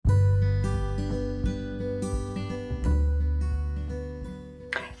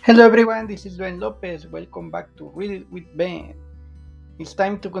Hello everyone, this is Ben Lopez. Welcome back to Read It with Ben. It's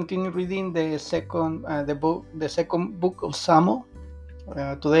time to continue reading the second book of Samuel.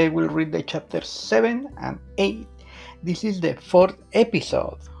 Today we'll read the chapters 7 and 8. This is the fourth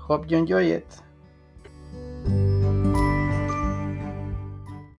episode. Hope you enjoy it.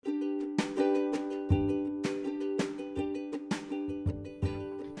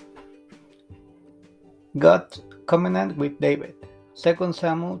 God's covenant with David. 2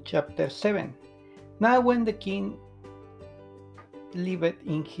 Samuel chapter 7. Now when the king lived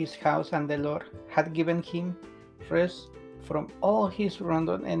in his house and the Lord had given him rest from all his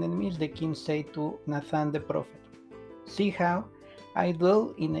surrounding enemies, the king said to Nathan the prophet, "See how I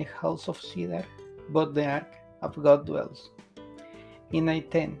dwell in a house of cedar, but the ark of God dwells in a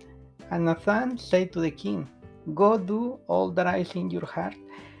tent." And Nathan said to the king, "Go do all that is in your heart,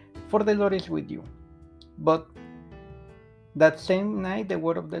 for the Lord is with you." But that same night the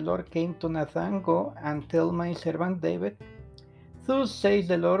word of the Lord came to Nathan, "Go and tell my servant David, thus says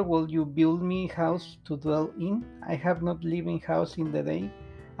the Lord, will you build me a house to dwell in? I have not lived in house in the day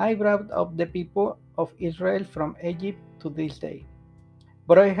I brought up the people of Israel from Egypt to this day.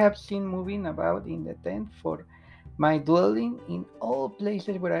 But I have seen moving about in the tent for my dwelling in all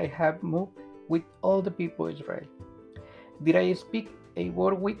places where I have moved with all the people of Israel. Did I speak a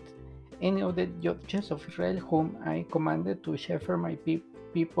word with any of the judges of Israel whom I commanded to shepherd my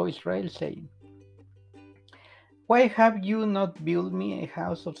people Israel, saying, why have you not built me a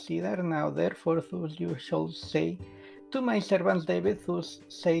house of cedar? Now therefore thus you shall say to my servant David, thus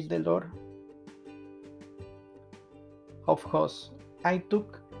says the Lord of hosts, I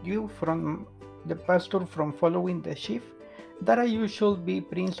took you from the pasture from following the sheep, that you should be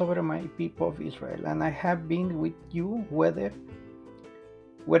prince over my people of Israel, and I have been with you wherever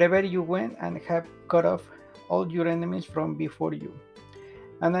you went, and have cut off all your enemies from before you.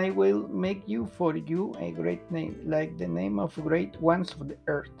 And I will make you for you a great name, like the name of great ones of the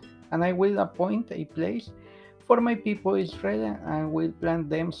earth. And I will appoint a place for my people Israel, and will plant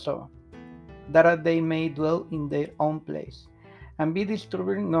them so that they may dwell in their own place, and be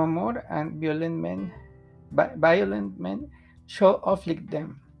disturbed no more, and violent men shall afflict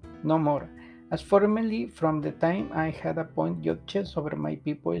them no more, as formerly from the time I had appointed judges over my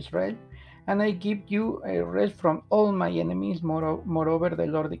people Israel. And I give you a rest from all my enemies. Moreover, the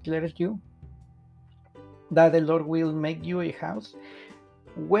Lord declares you that the Lord will make you a house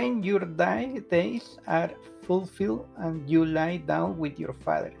when your days are fulfilled and you lie down with your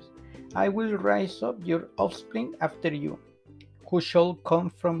fathers. I will raise up your offspring after you, who shall come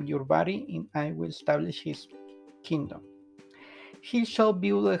from your body, and I will establish his kingdom. He shall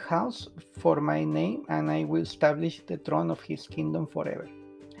build a house for my name, and I will establish the throne of his kingdom forever.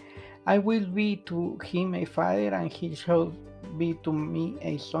 I will be to him a father, and he shall be to me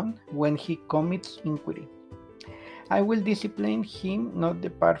a son when he commits iniquity. I will discipline him, not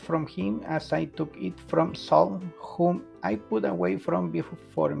depart from him, as I took it from Saul, whom I put away from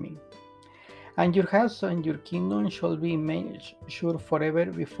before me. And your house and your kingdom shall be made sure forever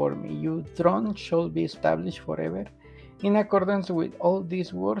before me. Your throne shall be established forever. In accordance with all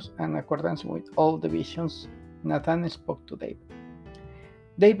these words and accordance with all the visions, Nathan spoke to David.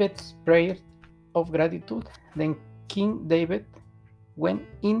 David's prayer of gratitude. Then King David went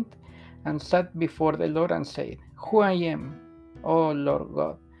in and sat before the Lord and said, who I am, O Lord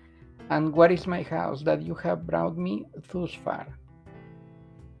God, and what is my house that you have brought me thus far?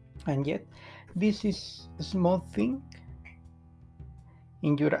 And yet this is a small thing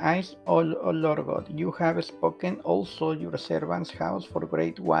in your eyes, O Lord God. You have spoken also your servant's house for a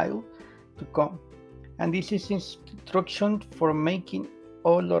great while to come. And this is instruction for making,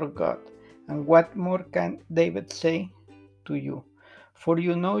 O Lord God. And what more can David say to you? For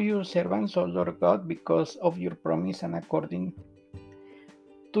you know your servants, O Lord God, because of your promise and according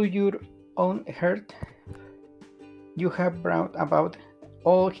to your own heart, you have brought about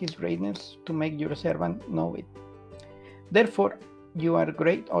all his greatness to make your servant know it. Therefore, you are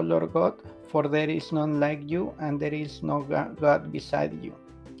great, O Lord God, for there is none like you, and there is no God beside you.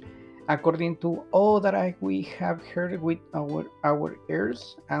 According to all that we have heard with our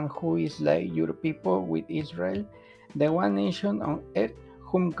ears, and who is like your people with Israel, the one nation on earth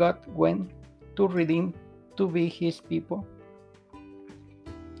whom God went to redeem to be his people,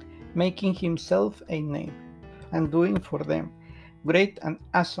 making himself a name, and doing for them great and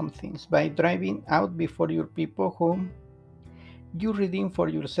awesome things, by driving out before your people whom you redeemed for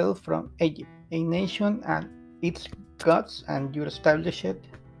yourself from Egypt, a nation and its gods, and you established it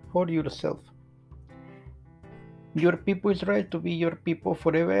for yourself. your people Israel to be your people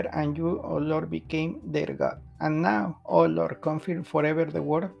forever, and you, O Lord, became their God. And now, O Lord, confirm forever the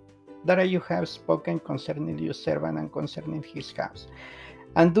word that you have spoken concerning your servant and concerning his house.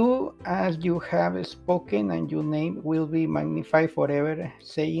 And do as you have spoken, and your name will be magnified forever,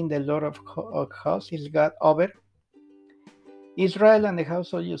 saying, The Lord of hosts is God over Israel, and the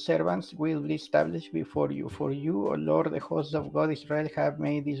house of your servants will be established before you. For you, O Lord, the hosts of God Israel, have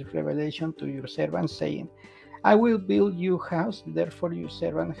made this revelation to your servants, saying, I will build you a house. Therefore your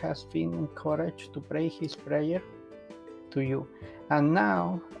servant has been encouraged to pray his prayer to you. And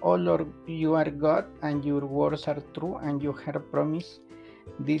now, O Lord, you are God, and your words are true, and you have promised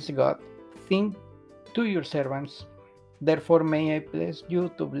this God thing to your servants. Therefore may I bless you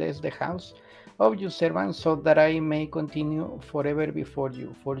to bless the house of your servants, so that I may continue forever before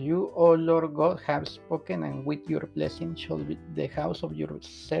you. For you, O Lord God, have spoken, and with your blessing shall the house of your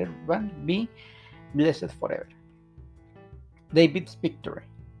servant be blessed forever. David's victory.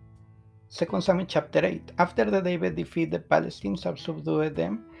 2 Samuel chapter 8. After that David defeated the Palestinians and subdued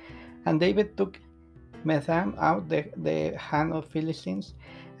them, and David took Metham out the hand of Philistines,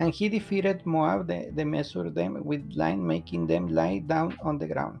 and he defeated Moab, they measured them with line, making them lie down on the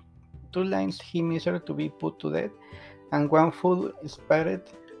ground. 2 lines he measured to be put to death, and one full spared,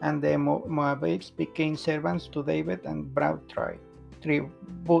 and the Moabites became servants to David and brought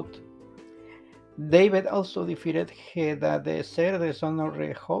tribute. David also defeated Hadadezer, the son of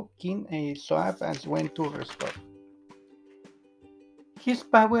Rehob, king of Moab, and went to restore his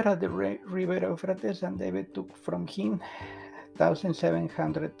power at the river Euphrates, and David took from him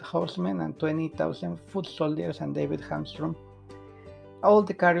 1,700 horsemen and 20,000 foot soldiers, and David hamstrung all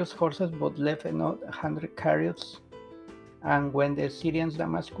the carriers' horses, but left not 100 chariots. And when the Syrians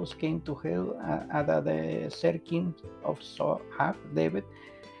Damascus came to hail Hadadezer, king of Moab, David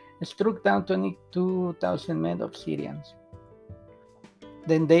struck down 22,000 men of Syrians.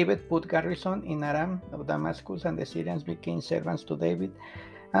 Then David put garrison in Aram of Damascus, and the Syrians became servants to David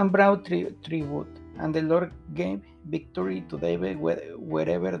and brought tribute. And the Lord gave victory to David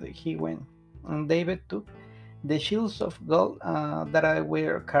wherever he went. And David took the shields of gold that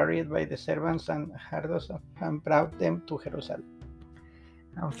were carried by the servants and herds, and brought them to Jerusalem.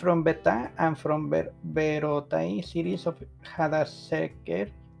 And from Betah and from Berotai, cities of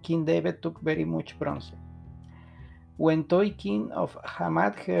Hadaseker, King David took very much bronze. When Toi, king of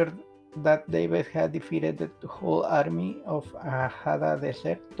Hamath, heard that David had defeated the whole army of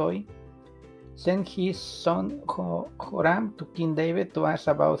Hadadezer, Toi sent his son Joram to King David to ask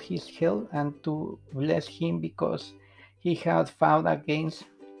about his health and to bless him, because he had fought against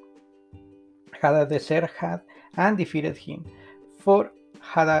Hadadezer and defeated him. For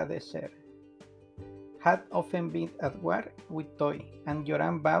Hadadezer had often been at war with Toi, and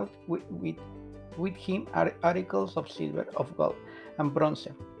Joram bought with him articles of silver, of gold, and bronze.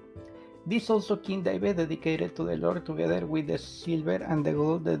 This also King David dedicated to the Lord, together with the silver and the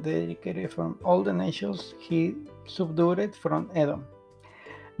gold that dedicated from all the nations he subdued from Edom,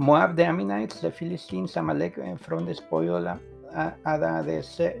 Moab, the Ammonites, the Philistines, Amalek, and from the spoil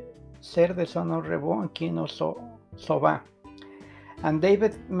Hadadezer, the son of Rehob, king of Zobah. And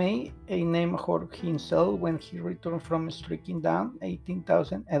David made a name for himself when he returned from striking down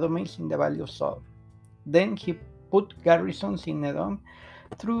 18,000 Edomites in the valley of Salt. Then he put garrisons in Edom,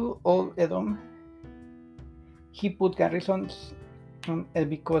 through all Edom. He put garrisons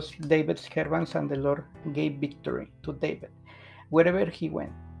because David's servants, and the Lord gave victory to David wherever he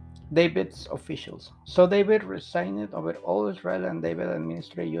went. David's officials. So David resigned over all Israel, and David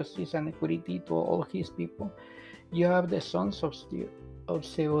administered justice and equity to all his people. You have the sons of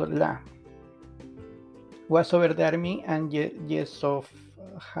Zeulah was over the army, and Jehoshaphat,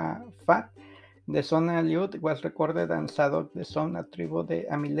 the son of Eliud, was recorded, and Zadok, the son of tribe de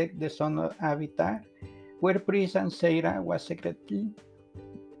Amalek, the son of Abiathar, were priests, and Seirah was secretary,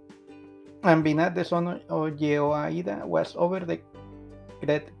 and Binat, the son of Jehoiada, was over the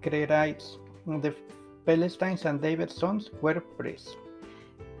Crerites. The Philistines and David's sons were priests.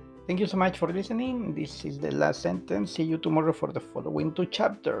 Thank you so much for listening. This is the last sentence. See you tomorrow for the following 2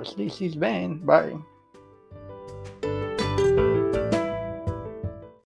 chapters. This is Ben. Bye.